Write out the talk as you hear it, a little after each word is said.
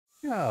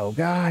Yo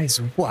guys,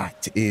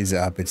 what is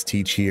up? It's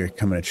Teach here,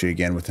 coming at you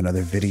again with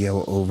another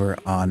video over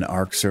on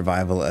Ark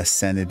Survival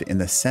Ascended in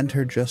the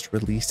center just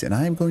released, and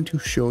I am going to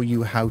show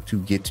you how to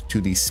get to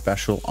the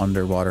special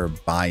underwater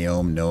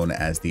biome known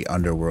as the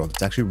Underworld.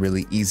 It's actually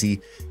really easy.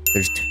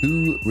 There's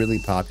two really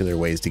popular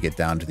ways to get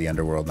down to the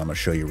Underworld, and I'm going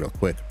to show you real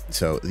quick.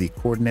 So the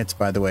coordinates,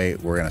 by the way,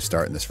 we're going to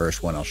start in this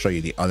first one. I'll show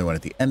you the other one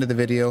at the end of the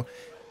video,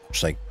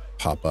 just like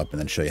pop up and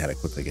then show you how to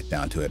quickly get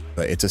down to it.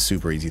 But it's a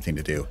super easy thing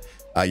to do.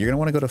 You're going to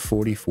want to go to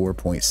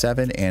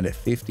 44.7 and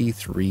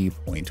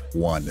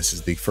 53.1. This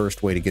is the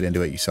first way to get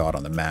into it. You saw it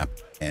on the map.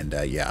 And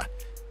yeah,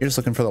 you're just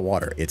looking for the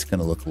water. It's going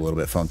to look a little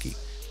bit funky.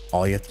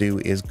 All you have to do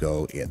is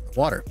go in the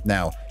water.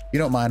 Now, if you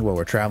don't mind while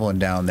we're traveling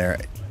down there,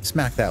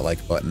 smack that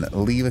like button,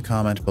 leave a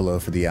comment below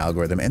for the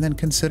algorithm, and then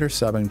consider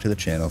subbing to the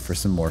channel for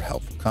some more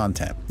helpful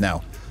content.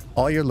 Now,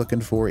 all you're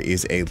looking for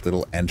is a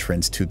little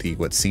entrance to the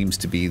what seems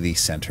to be the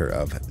center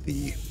of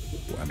the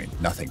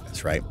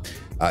nothingness, right?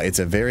 It's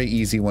a very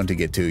easy one to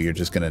get to. You're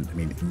just gonna,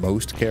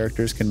 most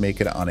characters can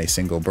make it on a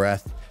single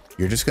breath.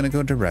 You're just gonna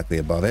go directly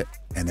above it,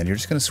 and then you're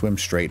just gonna swim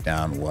straight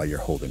down while you're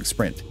holding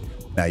sprint.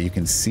 Now you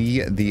can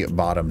see the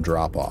bottom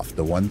drop off.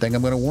 The one thing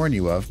I'm gonna warn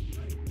you of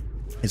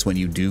is when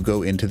you do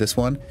go into this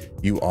one,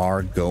 you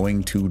are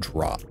going to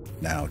drop.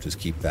 Now just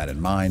keep that in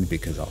mind,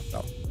 because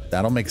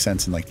that'll make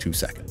sense in like 2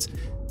 seconds.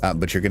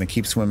 But you're gonna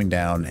keep swimming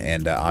down,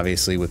 and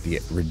obviously with the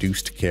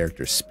reduced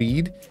character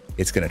speed,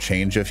 it's going to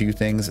change a few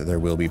things. There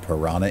will be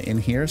piranha in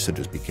here, so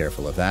just be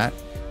careful of that.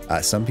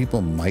 Some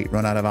people might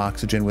run out of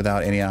oxygen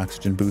without any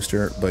oxygen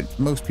booster, but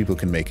most people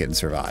can make it and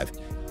survive.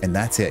 And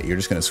that's it. You're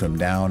just going to swim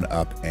down,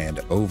 up, and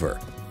over.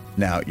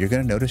 Now, you're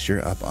going to notice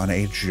you're up on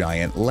a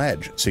giant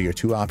ledge. So your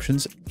two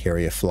options: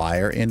 carry a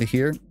flyer into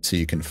here so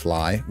you can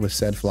fly with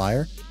said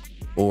flyer,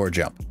 or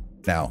jump.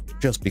 Now,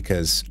 just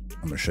because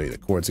I'm going to show you the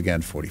chords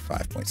again,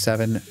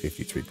 45.7,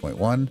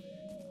 53.1,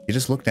 you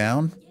just look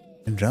down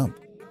and jump.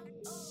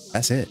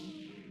 That's it.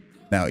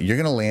 Now you're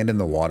going to land in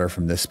the water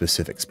from this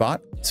specific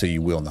spot, so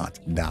you will not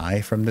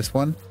die from this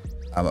one.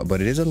 But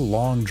it is a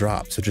long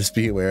drop, so just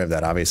be aware of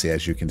that. Obviously,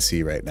 as you can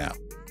see right now,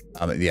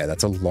 yeah,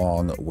 that's a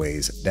long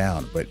ways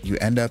down, but you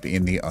end up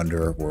in the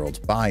Underworld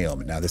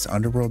biome. Now this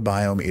Underworld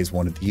biome is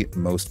one of the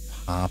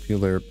most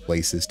popular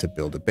places to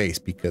build a base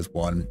because,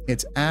 one,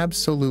 it's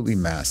absolutely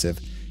massive,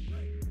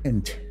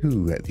 and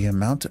two, the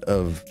amount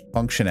of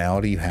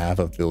functionality you have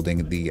of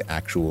building the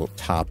actual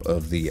top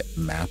of the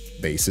map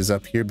bases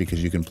up here,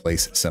 because you can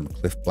place some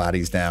cliff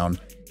platties down,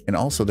 and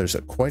also there's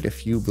quite a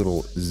few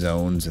little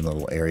zones and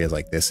little areas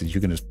like this that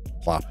you can just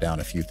plop down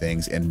a few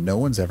things, and no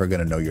one's ever going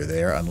to know you're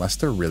there unless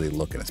they're really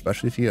looking.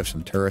 Especially if you have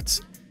some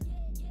turrets,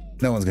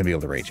 no one's going to be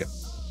able to raid you,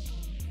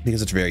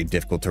 because it's very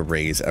difficult to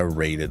raise a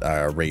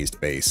raised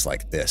base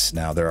like this.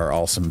 Now there are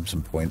also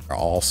some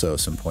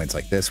points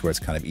like this where it's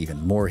kind of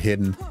even more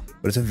hidden,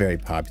 but it's a very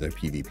popular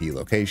PvP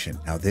location.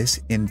 Now this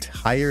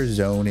entire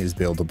zone is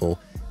buildable.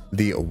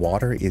 The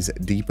water is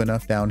deep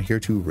enough down here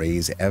to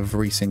raise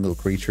every single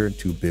creature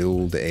to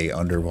build a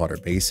underwater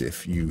base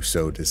if you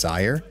so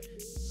desire,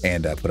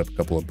 and put up a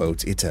couple of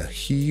boats. It's a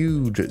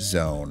huge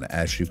zone,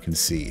 as you can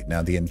see.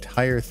 Now the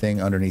entire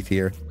thing underneath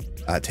here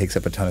takes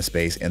up a ton of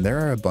space, and there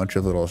are a bunch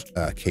of little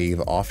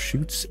cave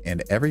offshoots,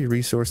 and every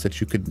resource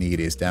that you could need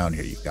is down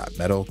here. You've got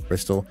metal,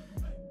 crystal,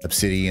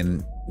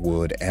 obsidian,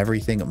 wood,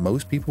 everything.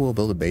 Most people will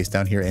build a base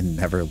down here and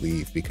never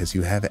leave because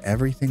you have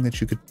everything that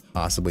you could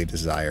possibly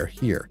desire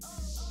here.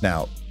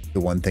 Now,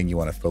 the one thing you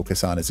want to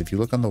focus on is if you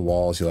look on the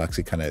walls, you'll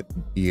actually kind of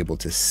be able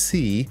to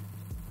see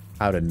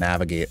how to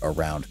navigate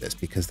around this,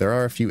 because there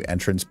are a few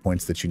entrance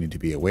points that you need to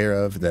be aware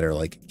of that are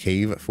like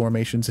cave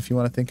formations, if you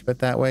want to think of it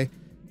that way.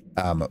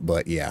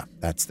 But yeah,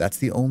 that's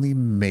the only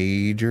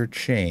major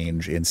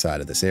change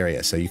inside of this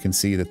area. So you can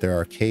see that there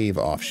are cave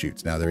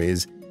offshoots. Now there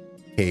is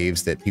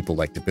caves that people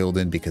like to build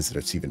in because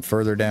it's even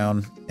further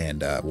down,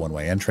 and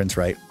one-way entrance,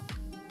 right?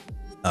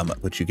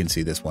 But you can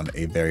see this one,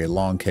 a very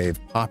long cave,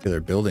 popular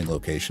building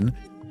location,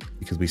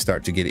 because we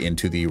start to get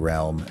into the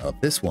realm of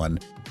this one,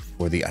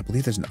 or I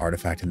believe there's an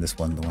artifact in this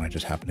one, the one I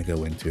just happened to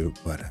go into,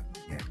 but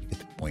yeah, you get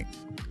the point.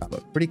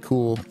 But pretty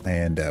cool,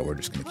 and we're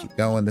just going to keep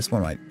going. This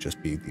one might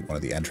just be one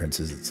of the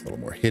entrances. It's a little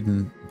more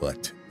hidden,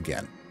 but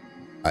again,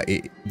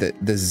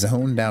 the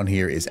zone down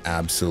here is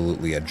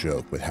absolutely a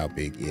joke with how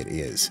big it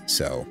is.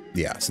 So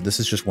yeah, so this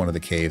is just one of the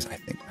caves. I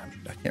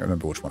can't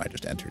remember which one I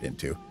just entered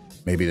into.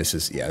 Maybe this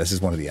is, yeah, this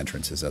is one of the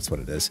entrances. That's what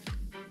it is.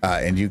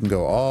 And you can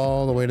go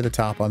all the way to the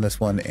top on this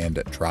one and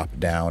drop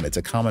down. It's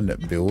a common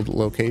build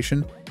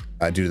location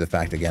due to the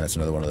fact, again, it's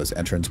another one of those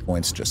entrance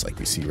points, just like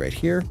you see right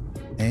here.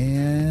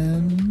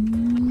 And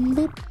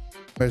boop,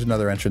 there's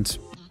another entrance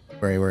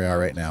where we are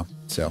right now.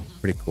 So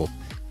pretty cool.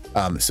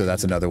 So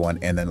that's another one.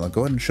 And then I'll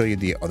go ahead and show you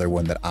the other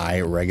one that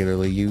I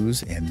regularly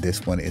use. And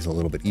this one is a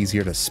little bit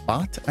easier to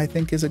spot, I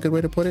think is a good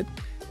way to put it,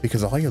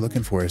 because all you're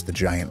looking for is the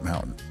giant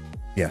mountain.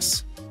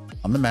 Yes,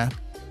 on the map,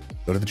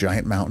 go to the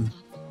giant mountain.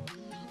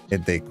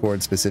 They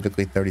chord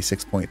specifically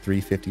 36.3,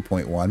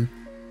 50.1.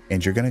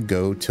 And you're going to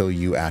go till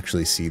you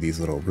actually see these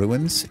little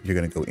ruins. You're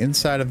going to go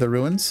inside of the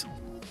ruins,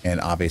 And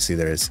obviously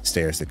there's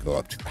stairs that go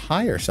up to the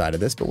higher side of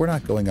this, but we're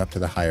not going up to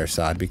the higher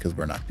side because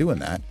we're not doing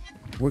that.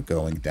 We're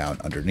going down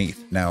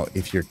underneath. Now,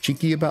 if you're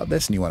cheeky about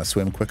this and you want to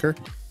swim quicker,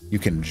 you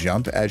can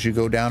jump as you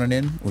go down and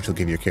in, which will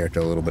give your character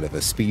a little bit of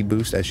a speed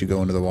boost as you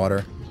go into the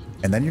water.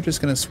 And then you're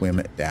just going to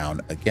swim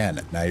down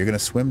again. Now you're going to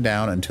swim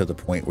down until the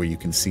point where you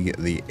can see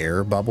the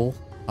air bubble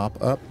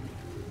pop up.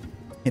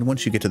 And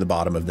once you get to the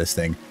bottom of this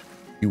thing,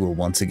 you will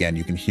once again,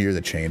 you can hear the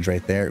change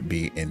right there,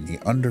 be in the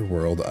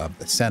underworld of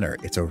the center.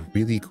 It's a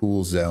really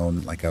cool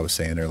zone, like I was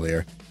saying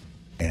earlier.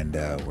 And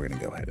we're going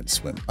to go ahead and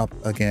swim up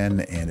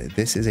again. And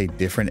this is a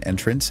different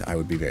entrance. I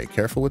would be very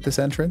careful with this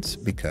entrance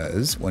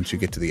because once you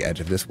get to the edge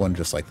of this one,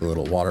 just like the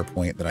little water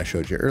point that I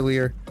showed you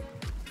earlier,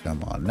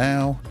 come on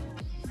now,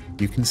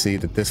 you can see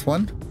that this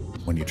one,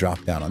 when you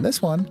drop down on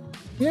this one,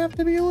 you have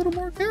to be a little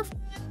more careful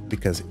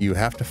because you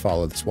have to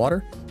follow this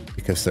water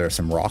because there are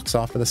some rocks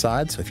off to the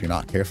side. So if you're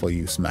not careful,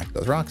 you smack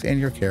those rocks and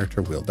your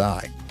character will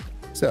die.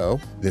 So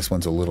this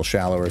one's a little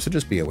shallower, so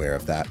just be aware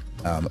of that.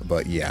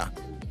 But yeah,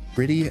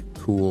 pretty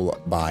cool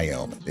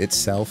biome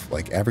itself.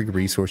 Like every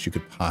resource you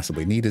could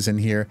possibly need is in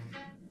here.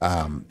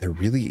 There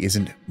really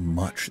isn't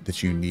much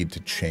that you need to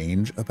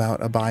change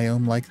about a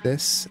biome like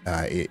this.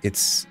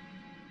 It's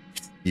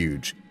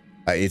huge.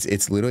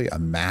 It's literally a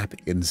map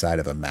inside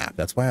of a map.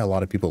 That's why a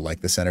lot of people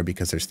like the center,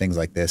 because there's things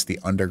like this, the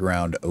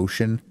underground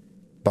ocean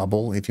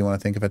bubble, if you want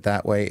to think of it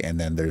that way. And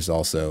then there's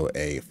also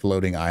a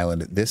floating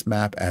island. This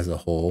map as a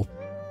whole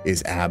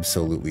is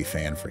absolutely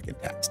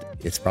fan-freaking-tastic.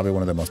 It's probably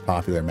one of the most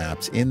popular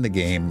maps in the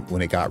game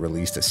when it got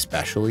released,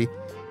 especially.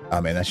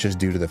 And that's just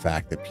due to the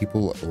fact that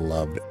people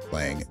loved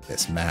playing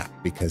this map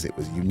because it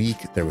was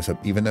unique. There was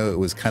even though it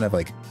was kind of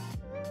like,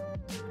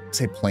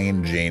 say,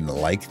 plain Jane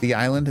like the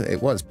island,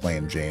 it was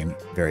plain Jane,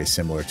 very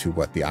similar to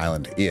what the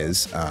island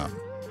is. I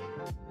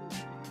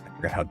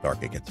forgot how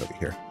dark it gets over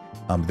here.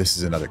 This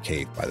is another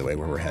cave, by the way,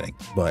 where we're heading.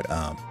 But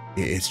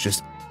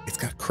it's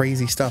got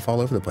crazy stuff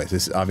all over the place.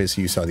 This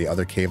obviously, you saw the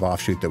other cave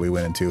offshoot that we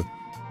went into.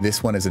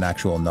 This one is an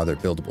actual another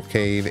buildable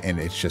cave, and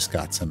it's just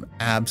got some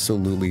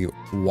absolutely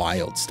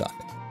wild stuff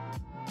in it.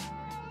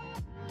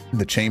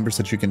 The chambers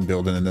that you can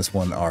build in this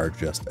one are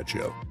just a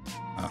joke.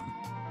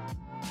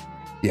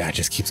 Yeah, it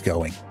just keeps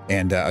going.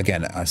 And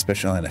again,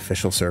 especially on an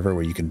official server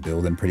where you can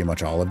build in pretty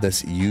much all of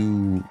this,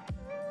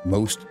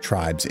 most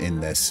tribes in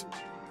this,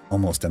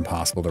 almost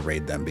impossible to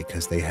raid them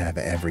because they have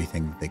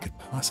everything they could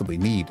possibly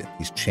need.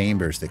 These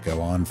chambers that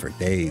go on for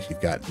days.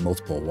 You've got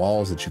multiple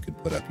walls that you could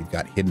put up. You've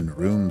got hidden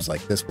rooms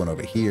like this one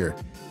over here.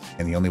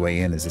 And the only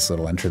way in is this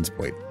little entrance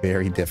point.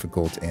 Very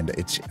difficult. And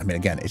I mean,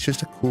 again, it's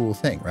just a cool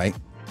thing, right?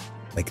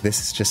 Like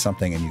this is just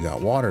something, and you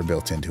got water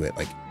built into it.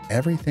 Like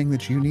everything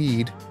that you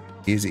need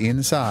is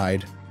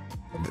inside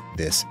of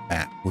this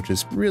map, which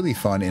is really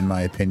fun in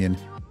my opinion.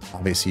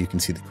 Obviously you can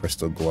see the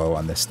crystal glow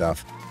on this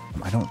stuff.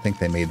 I don't think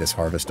they made this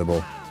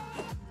harvestable.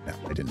 No,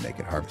 they didn't make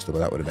it harvestable.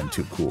 That would have been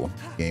too cool.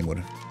 We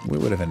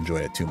would have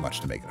enjoyed it too much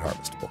to make it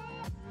harvestable.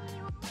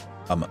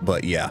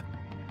 But yeah,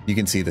 you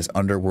can see this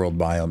underworld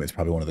biome is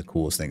probably one of the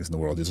coolest things in the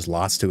world. There's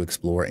lots to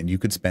explore, and you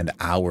could spend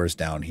hours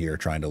down here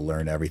trying to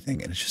learn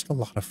everything, and it's just a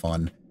lot of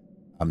fun.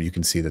 You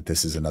can see that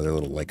this is another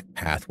little like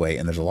pathway,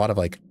 and there's a lot of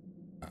like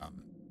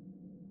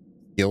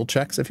skill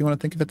checks, if you want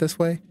to think of it this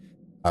way,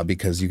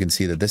 because you can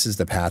see that this is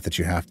the path that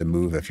you have to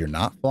move if you're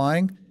not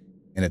flying.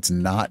 And it's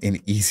not an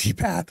easy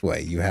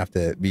pathway. You have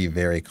to be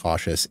very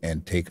cautious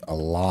and take a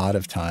lot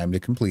of time to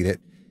complete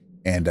it.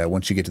 And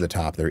once you get to the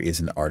top, there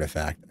is an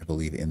artifact, I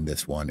believe, in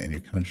this one. And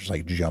you're kind of just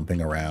like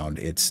jumping around.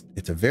 It's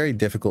a very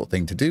difficult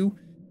thing to do.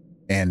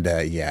 And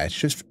yeah,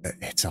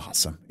 it's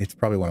awesome. It's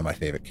probably one of my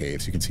favorite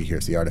caves. You can see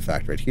here's the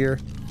artifact right here.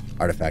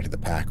 Artifact of the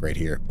pack right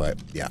here. But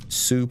yeah,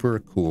 super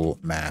cool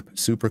map.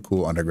 Super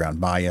cool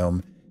underground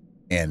biome.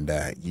 And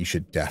you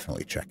should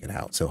definitely check it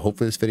out. So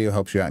hopefully this video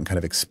helps you out and kind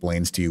of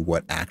explains to you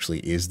what actually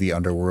is the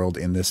underworld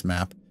in this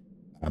map.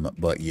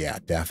 But yeah,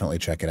 definitely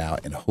check it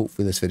out. And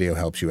hopefully this video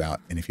helps you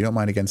out. And if you don't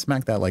mind, again,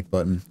 smack that like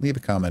button, leave a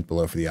comment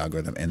below for the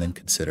algorithm, and then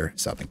consider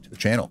subbing to the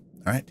channel.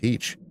 All right,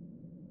 Teach.